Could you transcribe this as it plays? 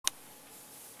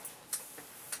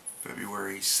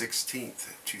February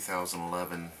 16th,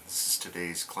 2011. This is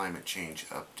today's climate change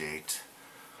update.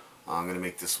 I'm going to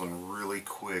make this one really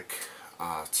quick.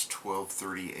 It's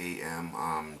 12:30 a.m.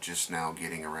 I'm just now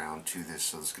getting around to this,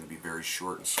 so it's going to be very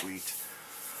short and sweet.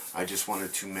 I just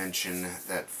wanted to mention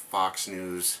that Fox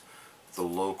News, the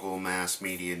local mass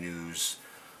media news,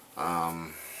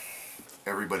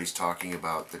 everybody's talking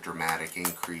about the dramatic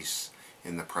increase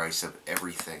in the price of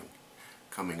everything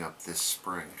coming up this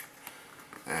spring.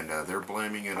 And they're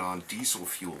blaming it on diesel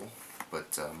fuel,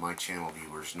 but my channel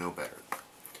viewers know better.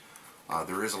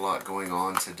 There is a lot going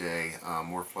on today.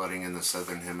 More flooding in the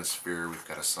southern hemisphere. We've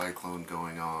got a cyclone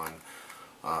going on.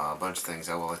 A bunch of things.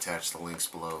 I will attach the links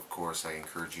below, of course. I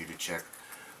encourage you to check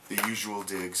the usual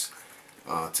digs.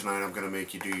 Tonight I'm going to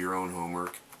make you do your own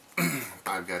homework.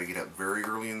 I've got to get up very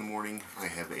early in the morning. I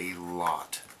have a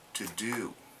lot to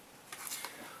do.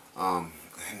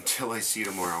 Until I see you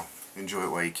tomorrow, enjoy it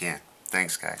while you can.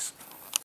 Thanks, guys.